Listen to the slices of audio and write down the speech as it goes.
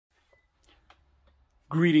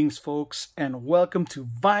Greetings, folks, and welcome to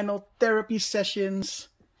Vinyl Therapy Sessions,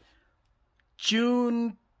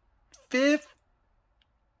 June 5th,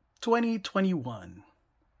 2021.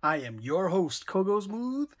 I am your host, Kogo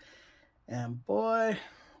Smooth, and boy,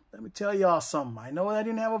 let me tell y'all something. I know I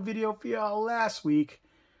didn't have a video for y'all last week,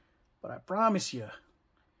 but I promise you,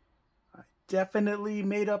 I definitely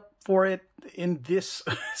made up for it in this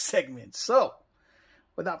segment. So,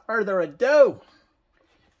 without further ado,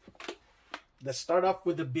 let's start off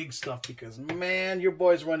with the big stuff because, man, your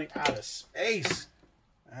boy's running out of space.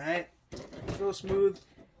 All right? Go Smooth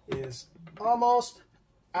is almost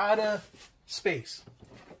out of space.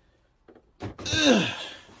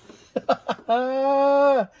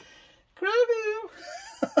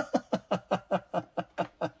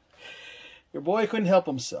 Your boy couldn't help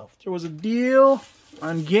himself. There was a deal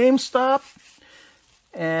on GameStop.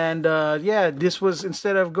 And, yeah, this was,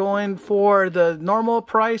 instead of going for the normal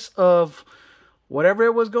price of whatever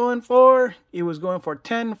it was going for, it was going for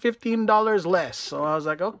 $10, $15 less. So I was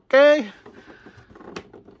like, okay,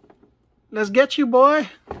 let's get you, boy.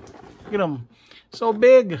 Look at him. So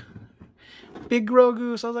big. Big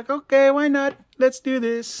Grogu. So I was like, okay, why not? Let's do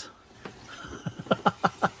this.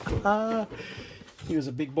 He was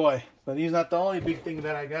a big boy. But he's not the only big thing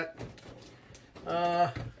that I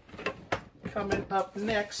got. Coming up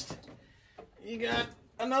next, you got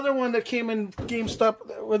another one that came in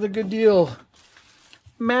GameStop with a good deal.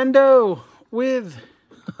 Mando with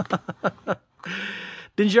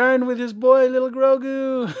Dinjarin with his boy, little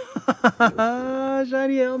Grogu.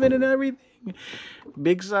 Shiny helmet and everything.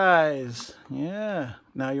 Big size. Yeah.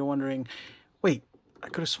 Now you're wondering, wait, I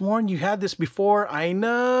could have sworn you had this before. I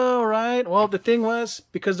know, right? Well, the thing was,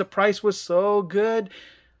 because the price was so good,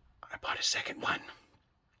 I bought a second one.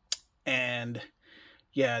 And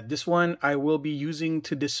yeah, this one I will be using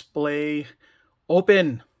to display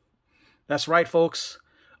open. That's right, folks.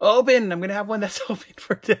 Open. I'm going to have one that's open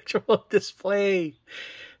for the actual display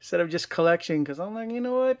instead of just collection. Because I'm like, you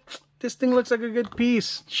know what? This thing looks like a good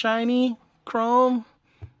piece. Shiny, chrome,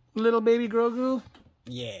 little baby Grogu.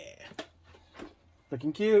 Yeah.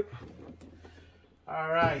 Looking cute. All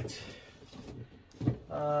right.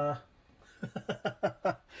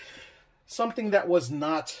 Something that was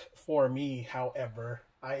not for me, however,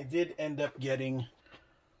 I did end up getting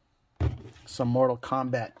some Mortal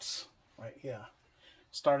Kombats right here.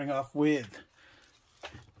 Starting off with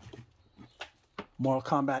Mortal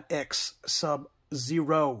Kombat X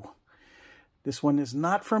Sub-Zero. This one is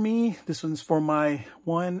not for me. This one's for my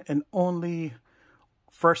one and only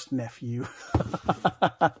first nephew.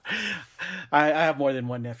 I have more than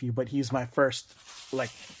one nephew, but he's my first,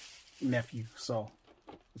 like, nephew. So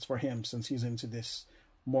it's for him since he's into this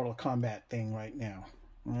Mortal Kombat thing right now.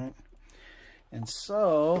 All right? And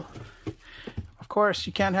so, of course,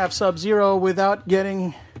 you can't have Sub-Zero without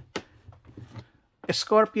getting a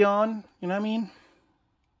Scorpion. You know what I mean?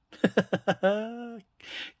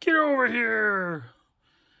 Get over here.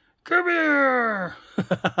 Come here.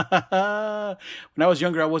 When I was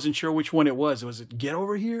younger, I wasn't sure which one it was. Was it get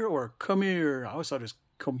over here or come here? I always thought it was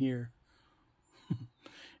come here.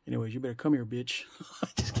 Anyways, you better come here, bitch.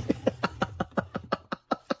 Just kidding.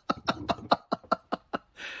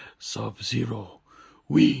 Sub-Zero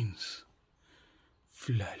wins.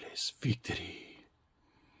 Flawless victory.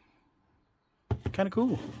 Kind of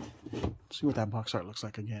cool. Let's see what that box art looks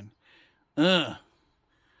like again. That's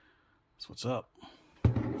what's up.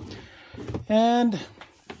 And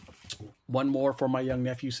one more for my young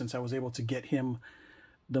nephew, since I was able to get him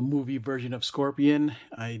the movie version of Scorpion.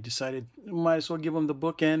 I decided might as well give him the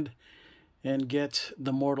bookend and get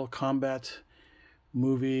the Mortal Kombat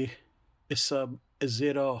movie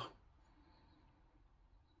Sub-Zero.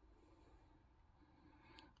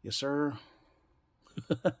 Yes, sir.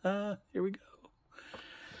 Here we go.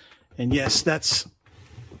 And yes, that's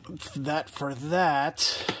that for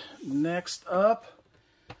that. Next up,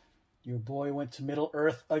 your boy went to Middle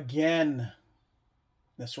Earth again.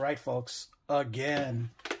 That's right, folks. Again.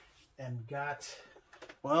 And got,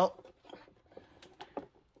 well,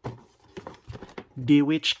 the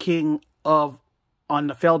Witch King of on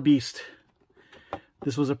the Fell Beast.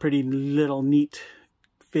 This was a pretty little neat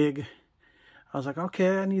fig. I was like,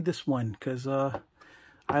 okay, I need this one because ever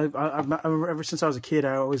since I was a kid,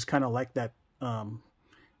 I always kind of liked that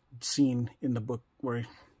scene in the book where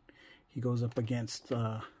he goes up against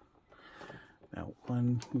that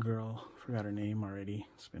one girl. Forgot her name already.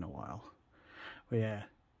 It's been a while. But yeah,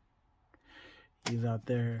 he's out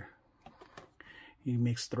there. He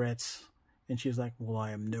makes threats, and she's like, "Well,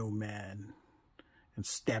 I am no man," and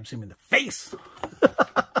stabs him in the face.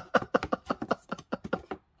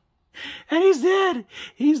 And he's dead.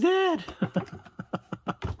 He's dead.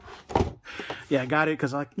 Yeah, I got it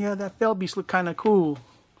because like, yeah, that fell beast looked kind of cool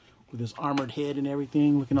with his armored head and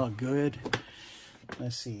everything, looking all good.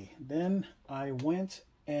 Let's see. Then I went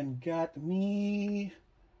and got me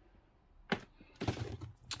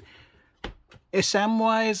a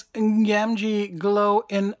Samwise Gamgee glow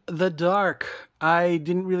in the dark. I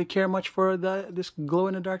didn't really care much for this glow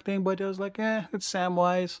in the dark thing, but I was like, it's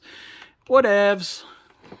Samwise. Whatevs.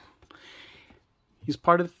 He's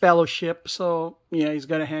part of the fellowship, so yeah, he's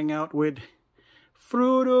gonna hang out with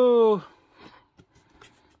Frodo.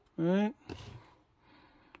 Alright. So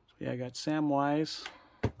yeah, I got Samwise.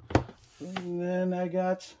 And then I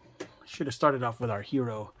should have started off with our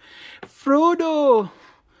hero. Frodo!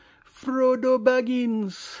 Frodo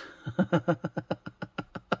Baggins.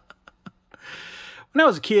 When I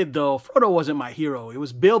was a kid, though, Frodo wasn't my hero. It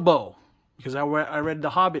was Bilbo. Because I read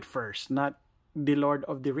The Hobbit first, not The Lord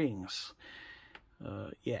of the Rings.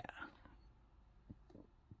 Yeah.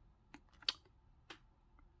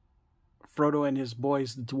 Frodo and his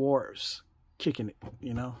boys, the dwarves, kicking it,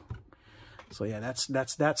 you know. So yeah,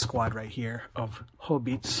 that's that squad right here of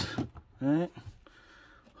hobbits, right?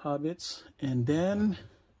 Hobbits, and then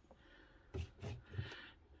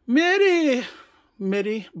Merry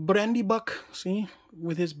Brandybuck, see,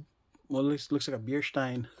 with his, well, looks like a beer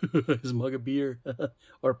stein, his mug of beer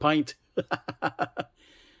or pint.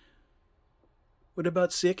 What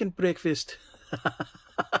about second breakfast?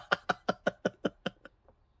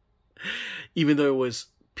 Even though it was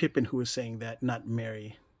Pippin who was saying that, not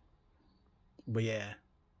Merry. But yeah,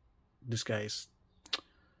 this guy's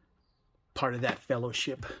part of that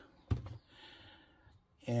fellowship.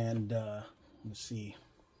 And let's see.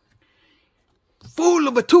 Fool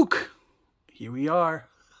of a took! Here we are.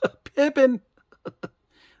 Pippin!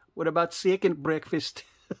 What about second breakfast?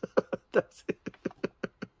 That's it.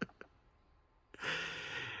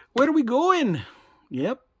 Where are we going?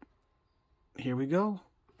 Yep. Here we go.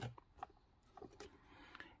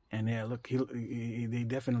 And yeah, look, they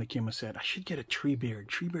definitely came and said, I should get a Treebeard.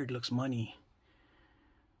 Treebeard looks money.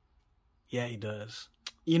 Yeah, he does.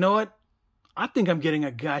 You know what? I think I'm getting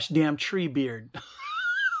a gosh damn Treebeard.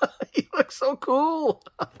 He looks so cool.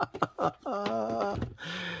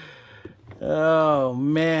 Oh,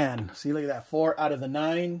 man. See, look at that. 4 out of the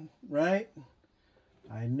 9, right?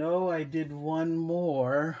 I know I did one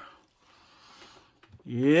more.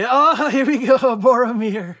 Yeah. Oh, here we go.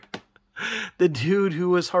 Boromir. The dude who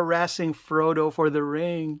was harassing Frodo for the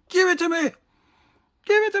ring. Give it to me!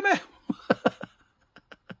 Give it to me!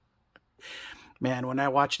 Man, when I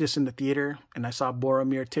watched this in the theater and I saw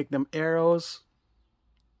Boromir take them arrows,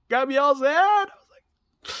 got me all sad. I was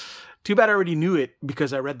like, too bad I already knew it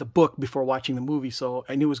because I read the book before watching the movie, so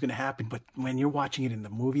I knew it was going to happen. But when you're watching it in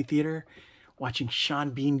the movie theater, watching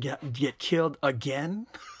Sean Bean get killed again,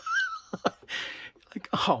 like,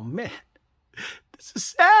 oh man, this is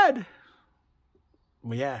sad.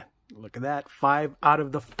 Well, yeah, look at that. 5 out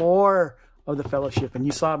of the 4 of the fellowship. And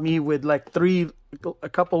you saw me with like 3 a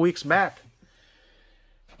couple weeks back.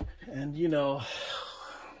 And, you know,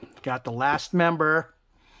 got the last member.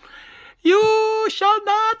 You shall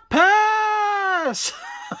not pass!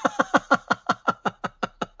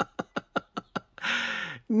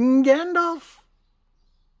 Gandalf.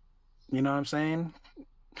 You know what I'm saying?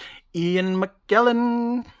 Ian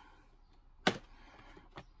McKellen.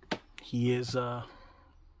 He is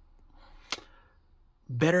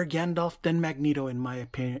better Gandalf than Magneto in my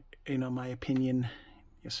opinion. My opinion.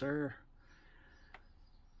 Yes, sir.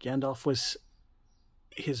 Gandalf was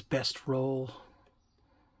his best role.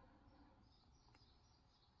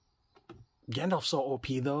 Gandalf's so OP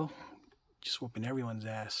though, just whooping everyone's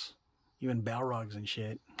ass, even Balrogs and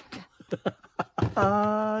shit.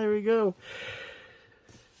 Here we go.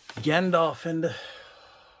 Gandalf, and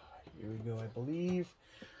here we go. I believe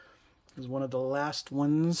is one of the last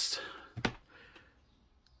ones.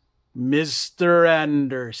 Mr.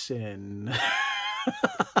 Anderson.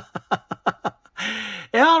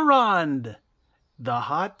 Elrond, the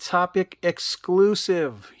Hot Topic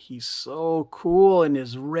exclusive. He's so cool in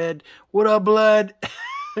his red, what up, blood?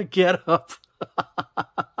 Get up.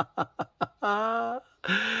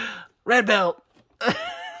 Red belt.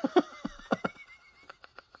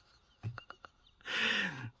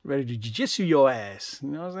 Ready to jujitsu your ass. You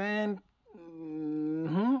know what I'm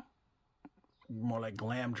saying? More like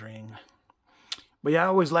glam dream. But yeah, I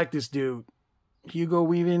always liked this dude. Hugo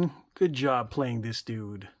Weaving, good job playing this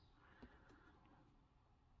dude.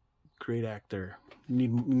 Great actor. You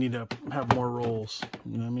need to have more roles.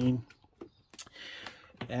 You know what I mean?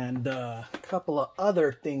 And a couple of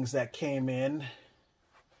other things that came in.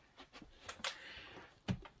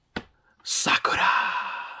 Sakura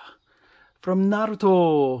from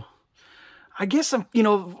Naruto. I guess I'm, you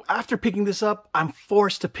know, after picking this up, I'm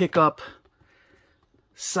forced to pick up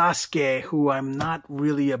Sasuke, who I'm not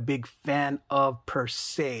really a big fan of per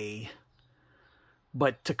se.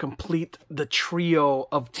 But to complete the trio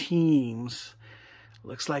of teams,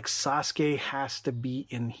 looks like Sasuke has to be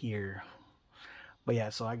in here. But yeah,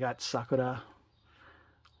 so I got Sakura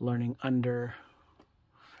learning under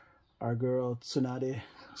our girl Tsunade.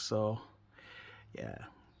 So yeah,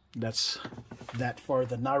 that's that for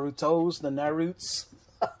the Narutos, the Naruts.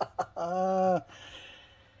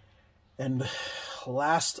 And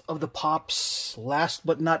last of the pops, last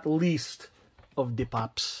but not least of the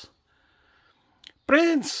pops,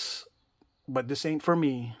 Prince. But this ain't for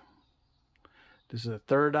me. This is a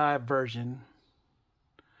third eye version.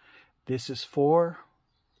 This is for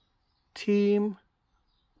Team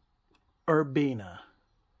Urbina.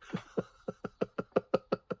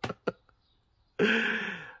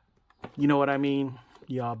 You know what I mean?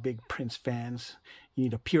 Y'all big Prince fans. You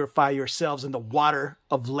need to purify yourselves in the water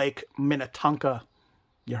of Lake Minnetonka.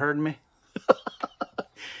 You heard me?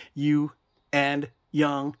 You and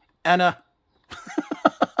young Anna.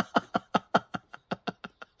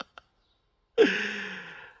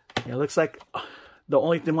 It looks like the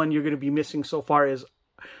only one you're going to be missing so far is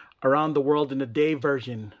Around the World in a Day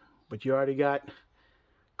version. But you already got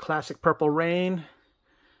Classic Purple Rain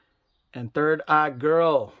and Third Eye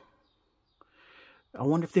Girl. I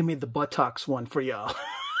wonder if they made the buttocks one for y'all.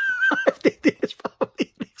 I think it's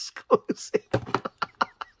probably an exclusive.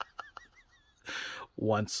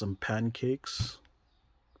 Want some pancakes?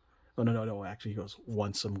 Oh, no. Actually, he goes,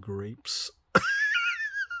 want some grapes?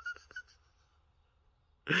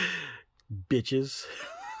 Bitches.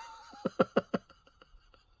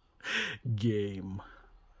 Game.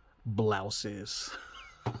 Blouses.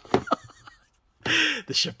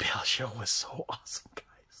 The Chappelle Show was so awesome,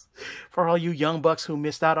 guys. For all you young bucks who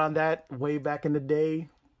missed out on that way back in the day,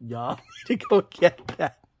 y'all need to go get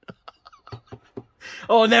that.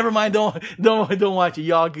 Oh, never mind. Don't watch it.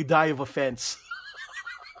 Y'all could die of offense.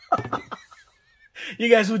 You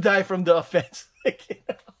guys would die from the offense.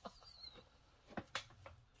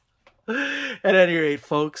 At any rate,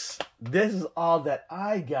 folks, this is all that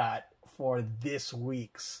I got for this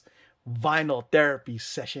week's Vinyl Therapy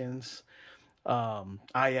Sessions. I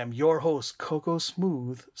am your host, Coco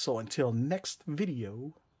Smooth. So until next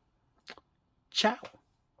video, ciao.